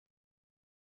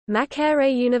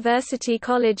Makerere University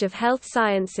College of Health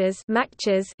Sciences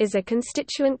is a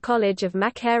constituent college of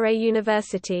Makerere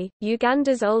University,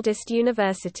 Uganda's oldest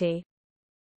university.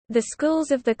 The schools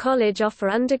of the college offer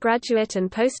undergraduate and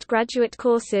postgraduate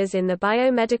courses in the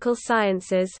biomedical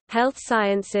sciences, health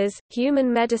sciences,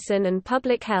 human medicine and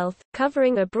public health,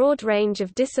 covering a broad range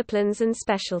of disciplines and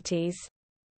specialties.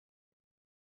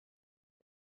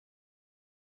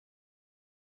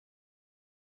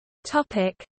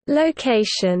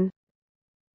 Location.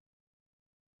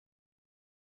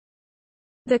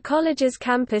 The college's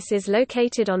campus is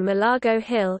located on Malago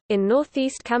Hill, in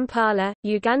northeast Kampala,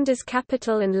 Uganda's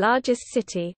capital and largest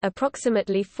city,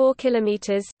 approximately 4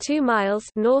 kilometers (2 miles)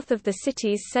 north of the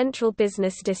city's central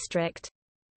business district.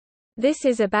 This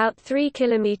is about 3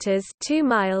 kilometers (2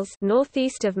 miles)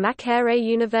 northeast of Makerere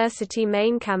University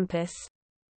main campus.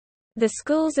 The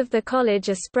schools of the college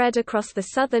are spread across the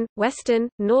southern, western,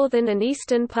 northern and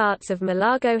eastern parts of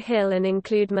Malago Hill and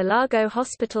include Malago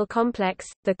Hospital Complex,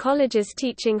 the college's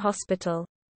teaching hospital.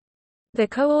 The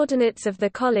coordinates of the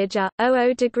college are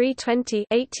 00°20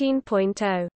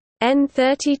 18.0 N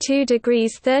 32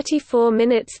 degrees 34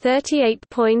 minutes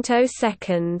 38.0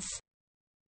 seconds.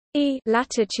 E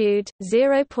latitude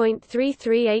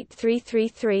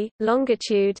 0.338333,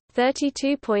 longitude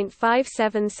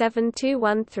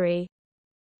 32.577213.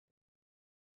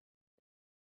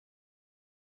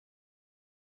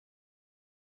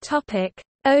 Topic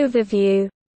Overview.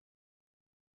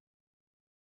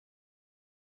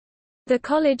 The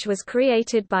college was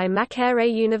created by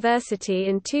Makerere University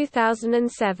in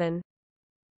 2007.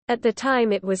 At the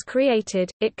time it was created,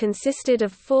 it consisted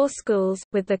of 4 schools,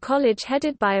 with the college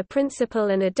headed by a principal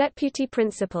and a deputy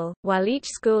principal, while each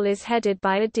school is headed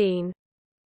by a dean.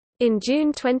 In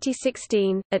June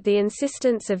 2016, at the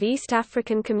insistence of East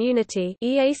African Community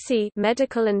 (EAC)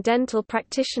 medical and dental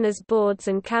practitioners boards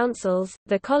and councils,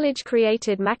 the college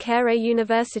created Makerere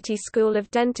University School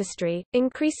of Dentistry,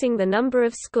 increasing the number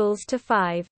of schools to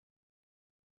 5.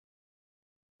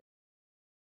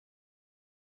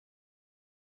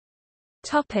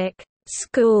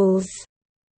 Schools.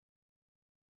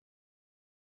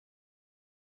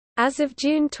 As of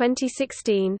June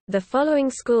 2016, the following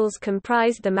schools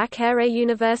comprised the Makerere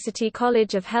University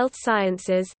College of Health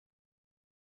Sciences: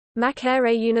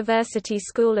 Makerere University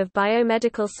School of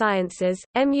Biomedical Sciences,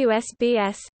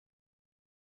 MUSBS;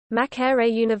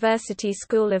 Makerere University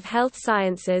School of Health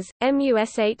Sciences,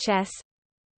 MUSHS;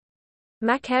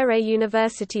 Makerere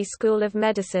University School of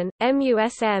Medicine,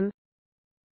 MUSM;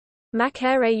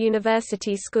 Makerere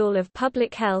University School of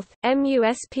Public Health,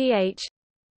 MUSPH;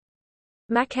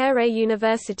 Makerere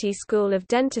University School of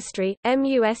Dentistry,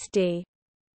 MUSD.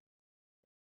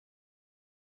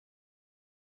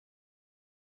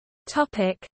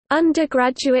 Topic: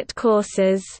 Undergraduate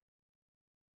courses.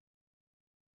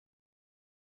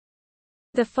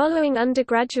 The following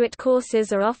undergraduate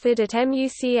courses are offered at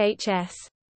MUCHS.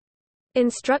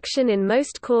 Instruction in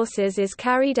most courses is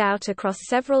carried out across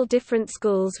several different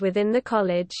schools within the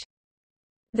college.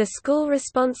 The school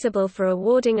responsible for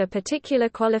awarding a particular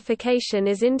qualification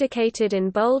is indicated in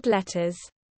bold letters.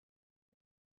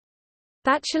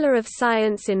 Bachelor of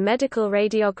Science in Medical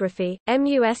Radiography,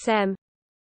 MUSM;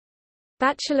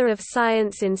 Bachelor of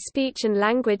Science in Speech and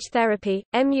Language Therapy,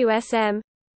 MUSM;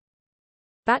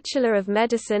 Bachelor of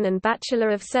Medicine and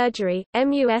Bachelor of Surgery,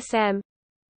 MUSM;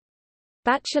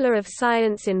 Bachelor of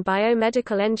Science in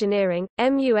Biomedical Engineering,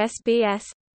 MUSBS;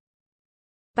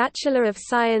 Bachelor of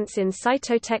Science in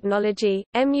Cytotechnology,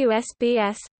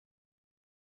 MUSBS;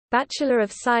 Bachelor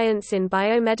of Science in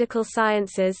Biomedical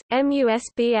Sciences,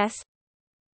 MUSBS;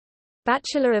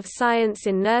 Bachelor of Science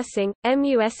in Nursing,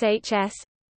 MUSHS;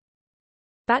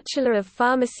 Bachelor of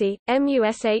Pharmacy,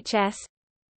 MUSHS;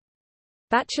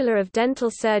 Bachelor of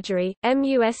Dental Surgery,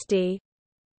 MUSD;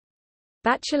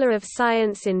 Bachelor of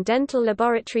Science in Dental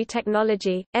Laboratory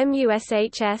Technology,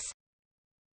 MUSHS;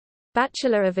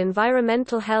 Bachelor of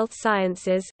Environmental Health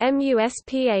Sciences,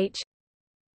 MUSPH;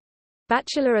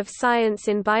 Bachelor of Science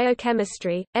in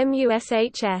Biochemistry,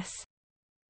 MUSHS.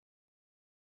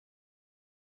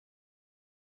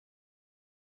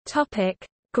 Topic: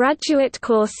 Graduate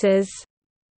courses.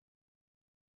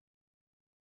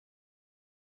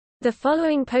 The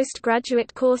following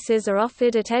postgraduate courses are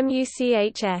offered at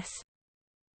MUCHS.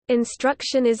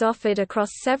 Instruction is offered across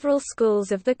several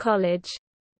schools of the college.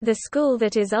 The school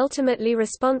that is ultimately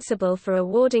responsible for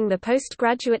awarding the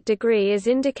postgraduate degree is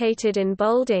indicated in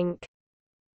bold ink.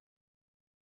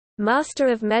 Master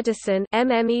of Medicine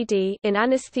 (MMED) in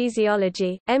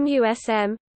Anesthesiology,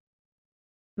 MUSM.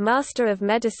 Master of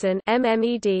Medicine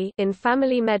 (MMED) in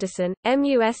Family Medicine,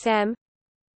 MUSM.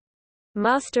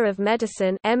 Master of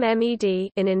Medicine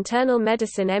 (MMED) in Internal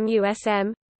Medicine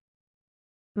 (MUSM),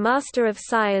 Master of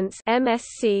Science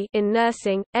 (MSc) in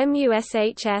Nursing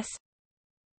 (MUSHS),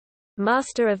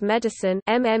 Master of Medicine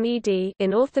 (MMED)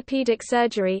 in Orthopedic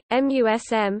Surgery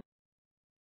 (MUSM),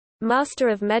 Master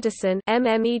of Medicine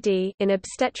 (MMED) in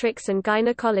Obstetrics and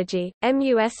Gynecology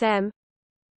 (MUSM),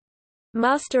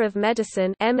 Master of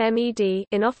Medicine (MMED)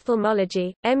 in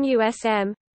Ophthalmology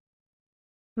 (MUSM),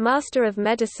 Master of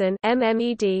Medicine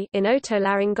MMED in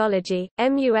Otolaryngology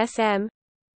MUSM,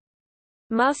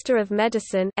 Master of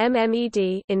Medicine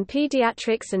MMED in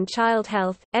Pediatrics and Child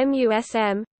Health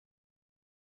MUSM,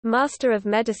 Master of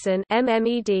Medicine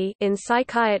MMED in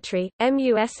Psychiatry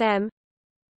MUSM,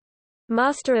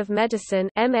 Master of Medicine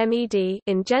MMED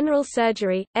in General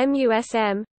Surgery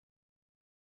MUSM,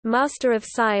 Master of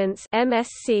Science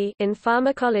MSc in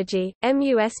Pharmacology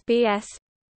MUSBS,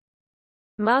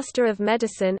 Master of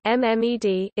Medicine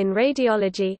MMED in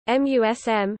Radiology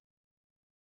MUSM,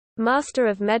 Master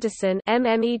of Medicine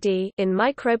MMED in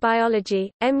Microbiology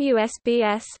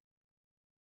MUSBS,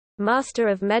 Master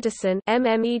of Medicine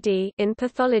MMED in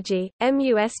Pathology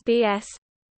MUSBS,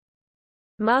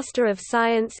 Master of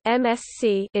Science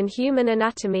MSc in Human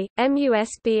Anatomy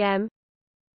MUSBM,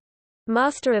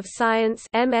 Master of Science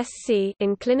MSc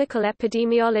in Clinical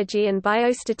Epidemiology and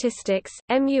Biostatistics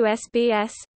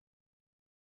MUSBS,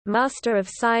 Master of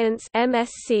Science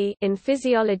MSc in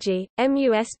Physiology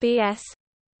MUSBS,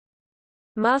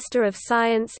 Master of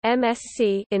Science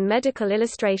MSc in Medical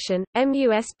Illustration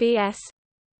MUSBS,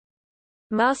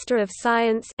 Master of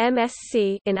Science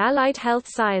MSc in Allied Health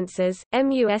Sciences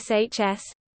MUSHS,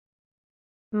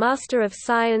 Master of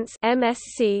Science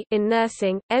MSc in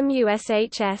Nursing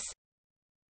MUSHS,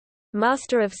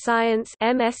 Master of Science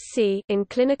MSc in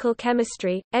Clinical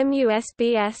Chemistry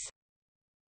MUSBS,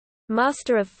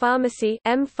 Master of Pharmacy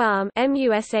MPharm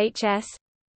MUSHS,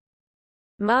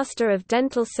 Master of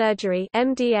Dental Surgery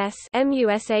MDS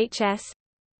MUSHS,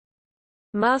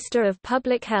 Master of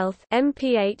Public Health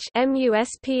MPH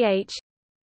MUSPH,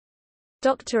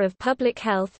 Doctor of Public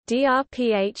Health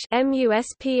DRPH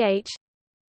MUSPH,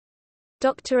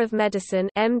 Doctor of Medicine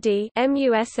MD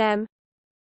MUSM,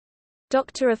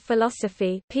 Doctor of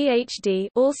Philosophy PhD,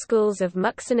 all schools of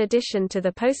MUX. In addition to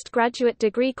the postgraduate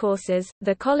degree courses,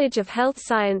 the College of Health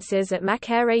Sciences at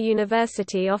Makerere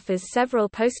University offers several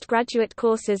postgraduate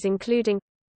courses including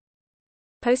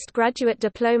Postgraduate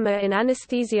Diploma in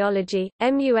Anesthesiology,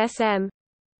 MUSM,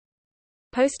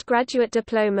 Postgraduate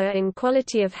Diploma in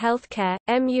Quality of Health Care,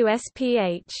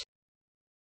 MUSPH.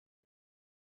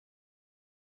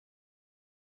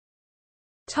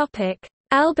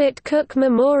 Albert Cook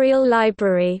Memorial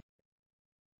Library.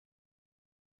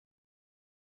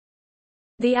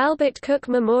 The Albert Cook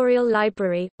Memorial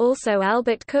Library, also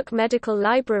Albert Cook Medical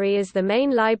Library, is the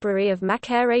main library of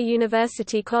Makerere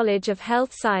University College of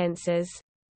Health Sciences.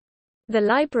 The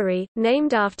library,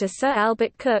 named after Sir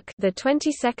Albert Cook, the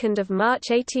 22nd of March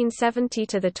 1870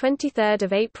 to the 23rd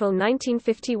of April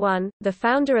 1951, the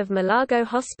founder of Malago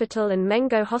Hospital and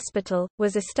Mengo Hospital,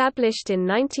 was established in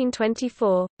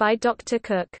 1924 by Dr.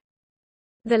 Cook.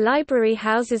 The library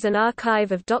houses an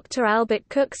archive of Dr. Albert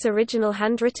Cook's original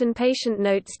handwritten patient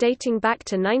notes dating back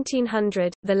to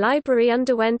 1900. The library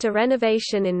underwent a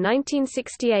renovation in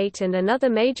 1968 and another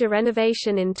major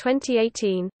renovation in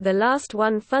 2018, the last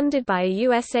one funded by a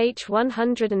USH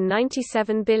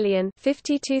 $197 billion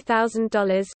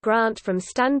 $52,000 grant from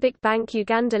Stanbic Bank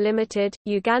Uganda Limited,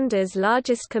 Uganda's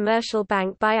largest commercial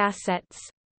bank by assets.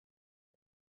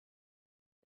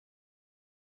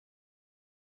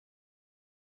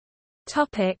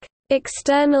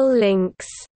 External links: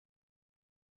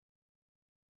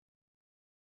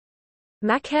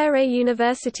 Makerere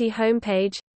University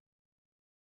homepage,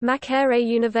 Makerere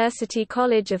University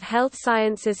College of Health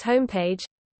Sciences homepage,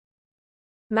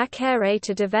 Makerere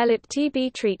to develop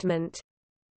TB treatment.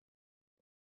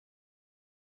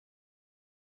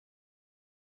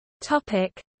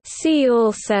 See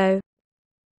also: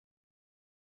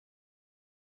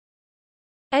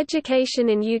 Education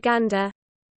in Uganda,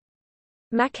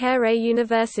 Makerere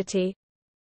University,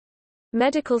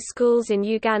 Medical schools in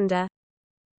Uganda,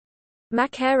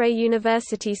 Makerere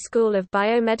University School of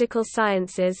Biomedical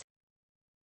Sciences,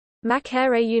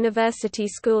 Makerere University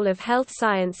School of Health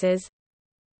Sciences,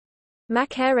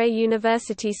 Makerere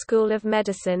University School of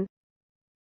Medicine,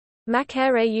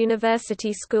 Makerere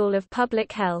University School of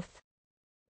Public Health.